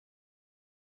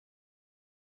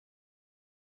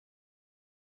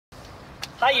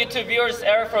Hi YouTube viewers,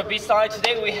 Eric from BSign.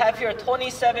 Today we have here a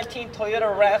 2017 Toyota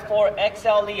RAV4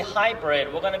 XLE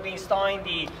Hybrid. We're going to be installing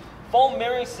the phone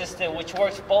mirroring system, which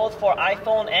works both for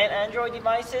iPhone and Android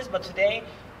devices. But today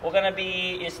we're going to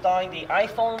be installing the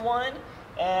iPhone one,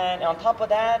 and on top of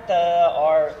that,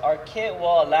 our kit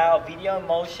will allow video in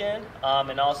motion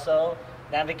and also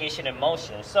navigation in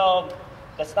motion. So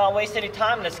let's not waste any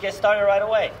time. Let's get started right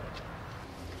away.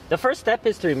 The first step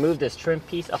is to remove this trim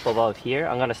piece up above here.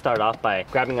 I'm going to start off by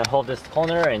grabbing a hold of this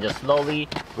corner and just slowly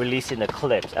releasing the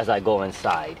clips as I go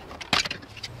inside.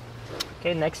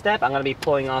 Okay, next step, I'm going to be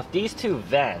pulling off these two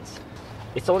vents.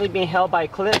 It's only being held by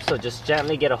clips, so just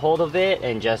gently get a hold of it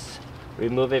and just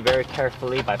remove it very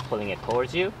carefully by pulling it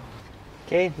towards you.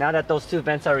 Okay, now that those two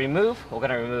vents are removed, we're going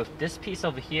to remove this piece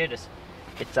over here.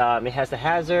 It has the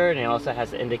hazard, and it also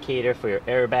has the indicator for your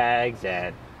airbags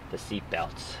and the seat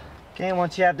belts. Okay,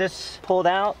 once you have this pulled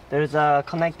out, there's a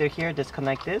connector here,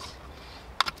 disconnect this.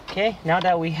 Okay, now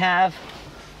that we have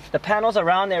the panels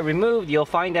around it removed, you'll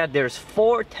find that there's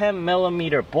 4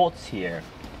 10mm bolts here.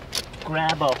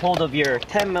 Grab a hold of your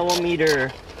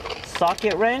 10mm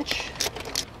socket wrench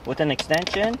with an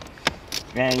extension,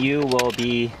 and you will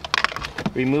be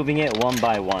removing it one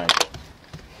by one.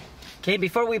 Okay,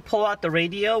 before we pull out the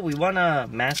radio, we want to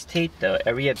mask tape the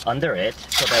area under it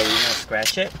so that we don't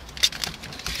scratch it.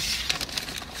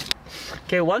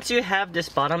 Okay, once you have this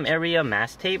bottom area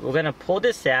mask tape, we're going to pull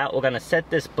this out. We're going to set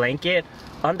this blanket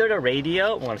under the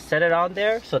radio. We're going to set it on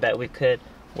there so that we could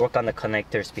work on the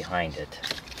connectors behind it.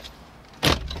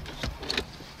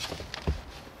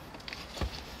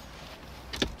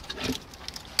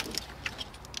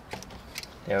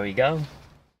 There we go.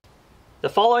 The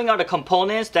following are the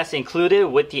components that's included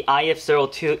with the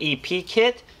IF-02EP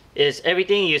kit. Is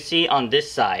everything you see on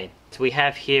this side. So we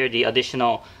have here the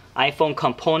additional iPhone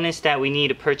components that we need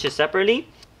to purchase separately.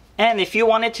 And if you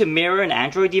wanted to mirror an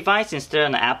Android device instead of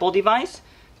an Apple device,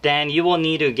 then you will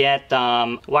need to get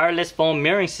wireless phone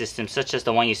mirroring systems such as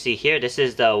the one you see here. This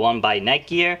is the one by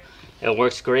Netgear. It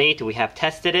works great. We have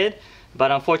tested it.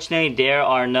 But unfortunately, there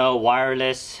are no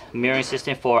wireless mirroring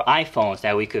system for iPhones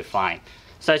that we could find.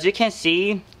 So as you can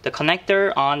see, the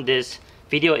connector on this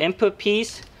video input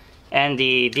piece and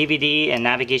the DVD and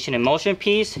navigation and motion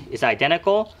piece is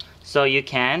identical. So you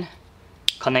can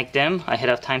connect them ahead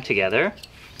of time together.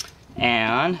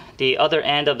 And the other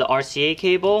end of the RCA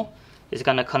cable is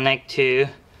going to connect to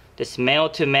this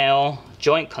male-to-male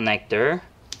joint connector,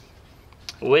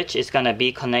 which is going to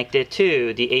be connected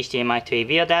to the HDMI to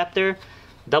AV adapter.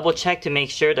 Double check to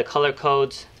make sure the color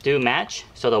codes do match.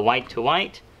 So the white to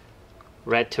white,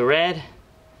 red to red,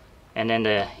 and then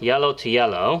the yellow to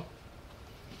yellow.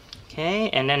 Okay,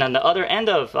 and then on the other end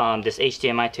of this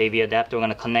HDMI to AV adapter, we're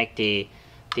going to connect the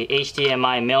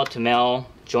HDMI male-to-male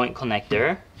joint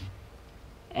connector.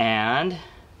 And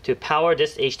to power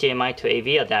this HDMI to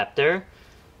AV adapter,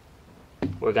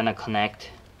 we're going to connect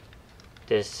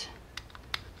this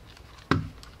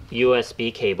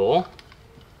USB cable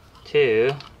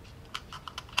to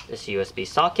this USB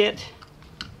socket.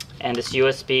 And this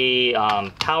USB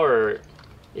power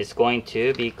is going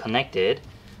to be connected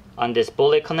on this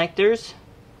bullet connectors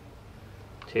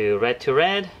to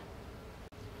red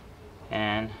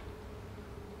and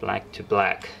black to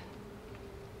black.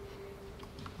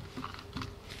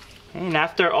 And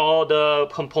after all the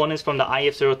components from the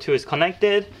IF-02 is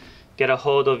connected, get a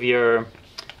hold of the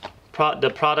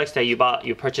products that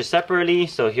you purchased separately.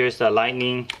 So here's the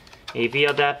Lightning AV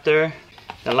adapter.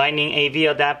 The Lightning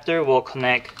AV adapter will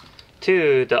connect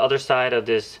to the other side of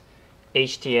this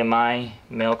HDMI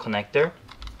male connector,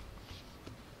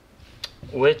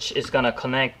 which is going to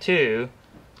connect to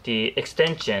the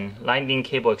extension, lightning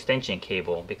cable extension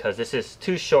cable, because this is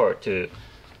too short to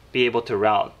be able to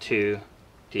route to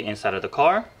the inside of the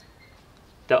car.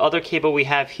 The other cable we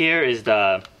have here is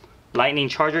the lightning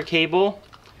charger cable.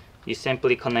 You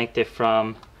simply connect it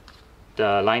from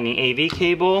the lightning AV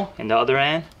cable, and the other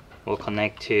end will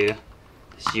connect to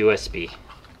this USB.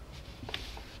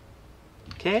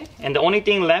 Okay, and the only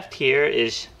thing left here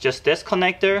is just this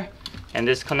connector and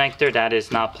this connector that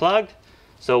is not plugged.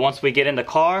 So once we get in the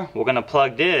car, we're going to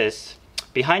plug this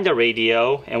behind the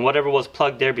radio, and whatever was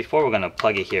plugged there before, we're going to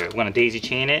plug it here. We're going to daisy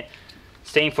chain it.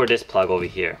 Same for this plug over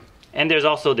here. And there's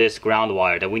also this ground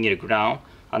wire that we need to ground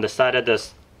on the side of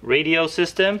this radio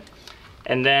system.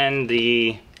 And then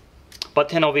the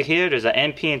button over here, there's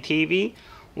an MP and TV.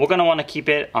 We're going to want to keep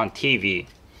it on TV.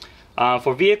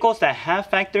 For vehicles that have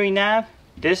factory nav,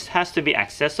 this has to be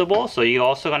accessible, so you're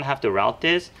also going to have to route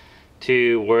this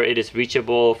to where it is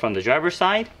reachable from the driver's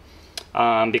side,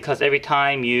 because every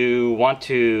time you want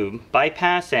to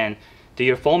bypass and Do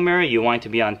your phone mirror, you want it to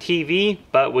be on TV,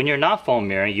 but when you're not phone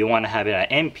mirroring, you want to have it at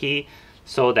MP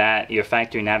so that your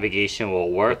factory navigation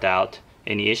will work without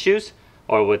any issues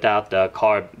or without the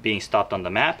car being stopped on the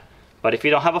map. But if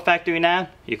you don't have a factory nav,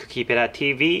 you could keep it at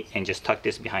TV and just tuck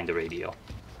this behind the radio.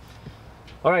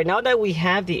 Alright, now that we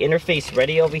have the interface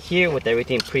ready over here with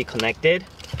everything pre-connected,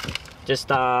 just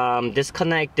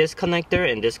disconnect this connector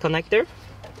and this connector.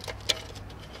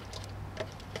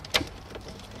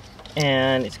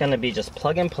 And it's gonna be just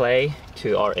plug and play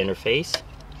to our interface.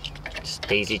 Just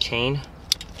daisy chain.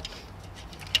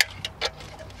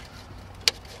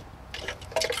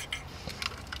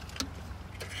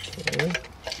 Okay.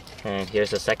 And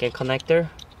here's the second connector.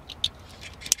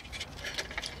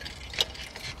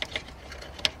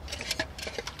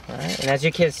 Alright, and as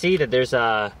you can see that there's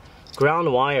a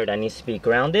ground wire that needs to be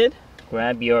grounded.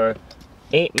 Grab your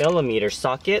 8mm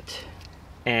socket,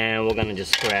 and we're gonna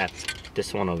just grab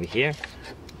this one over here.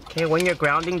 Okay, when you're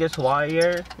grounding this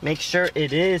wire, make sure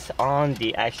it is on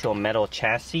the actual metal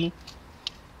chassis.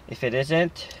 If it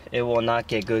isn't, it will not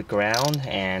get good ground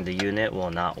and the unit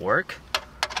will not work.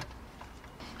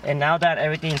 And now that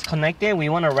everything is connected, we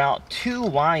want to route 2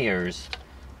 wires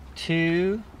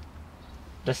to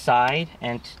the side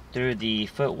and through the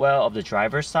footwell of the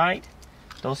driver's side.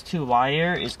 Those 2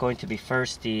 wires is going to be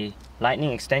first the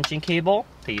lightning extension cable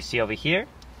that you see over here.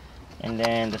 And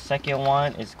then the second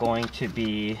one is going to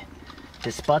be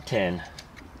this button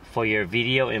for your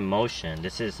video in motion.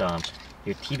 This is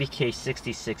your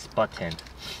TBK66 button.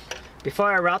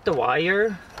 Before I route the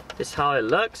wire, this is how it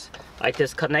looks. I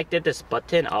just connected this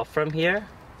button out from here.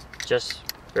 Just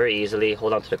very easily,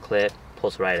 hold on to the clip,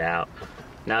 pulls right out.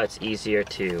 Now it's easier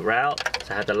to route.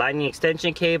 So I have the lightning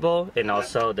extension cable and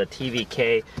also the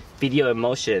TBK video in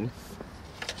motion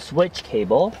switch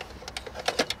cable.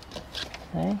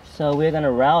 Okay, so we're gonna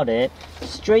route it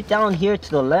straight down here to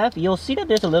the left. You'll see that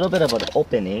there's a little bit of an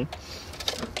opening.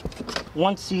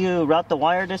 Once you route the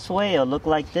wire this way, it'll look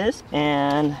like this.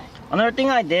 And another thing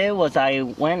I did was I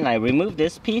went and I removed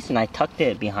this piece and I tucked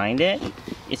it behind it.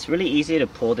 It's really easy to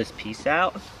pull this piece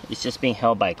out. It's just being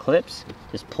held by clips.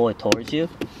 Just pull it towards you,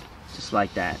 just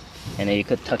like that. And then you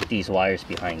could tuck these wires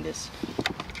behind this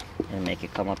and make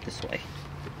it come up this way.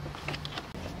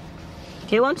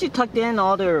 Okay, once you tucked in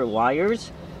all the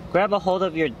wires, grab a hold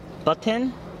of your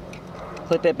button,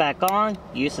 clip it back on,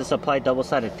 use the supply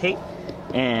double-sided tape,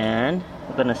 and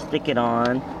we're gonna stick it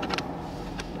on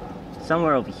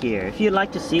somewhere over here. If you'd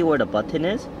like to see where the button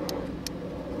is,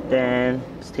 then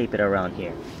just tape it around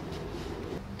here.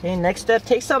 Okay, next step,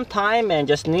 take some time and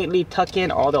just neatly tuck in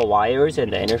all the wires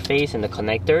and the interface and the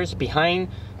connectors behind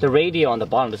the radio on the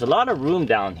bottom. There's a lot of room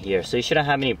down here, so you shouldn't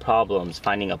have any problems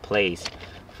finding a place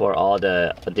for all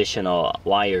the additional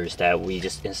wires that we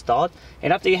just installed.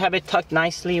 And after you have it tucked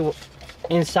nicely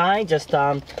inside, just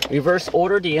reverse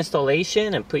order the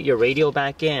installation and put your radio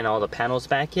back in, all the panels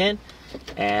back in,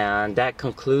 and that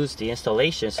concludes the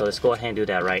installation. So let's go ahead and do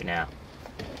that right now.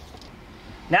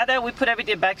 Now that we put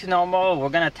everything back to normal, we're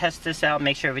gonna test this out,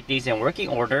 make sure everything's in working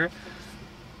order.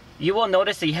 You will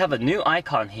notice that you have a new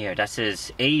icon here that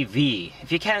says AV.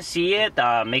 If you can't see it,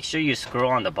 make sure you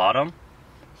scroll on the bottom,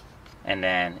 and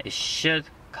then it should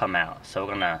come out. So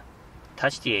we're gonna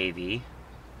touch the AV,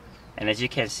 and as you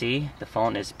can see, the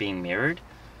phone is being mirrored.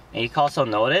 And you can also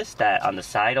notice that on the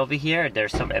side over here,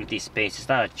 there's some empty space. It's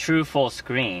not a true full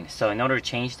screen. So in order to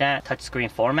change that, touch screen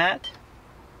format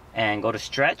and go to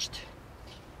stretched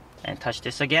and touch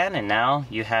this again, and now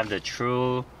you have the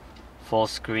true full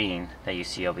screen that you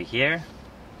see over here.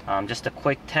 Just a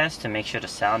quick test to make sure the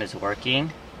sound is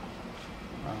working.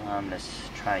 Let's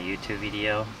try a YouTube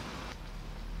video.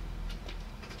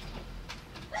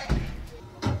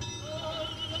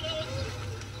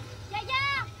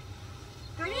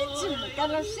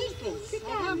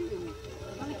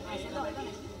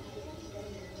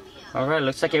 Alright,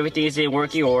 looks like everything is in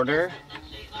working order.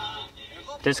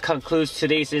 This concludes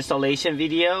today's installation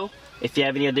video. If you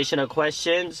have any additional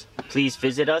questions, please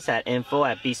visit us at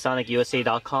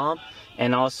info@bsonikusa.com,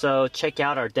 and also check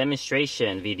out our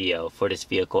demonstration video for this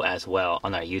vehicle as well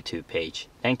on our YouTube page.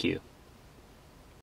 Thank you.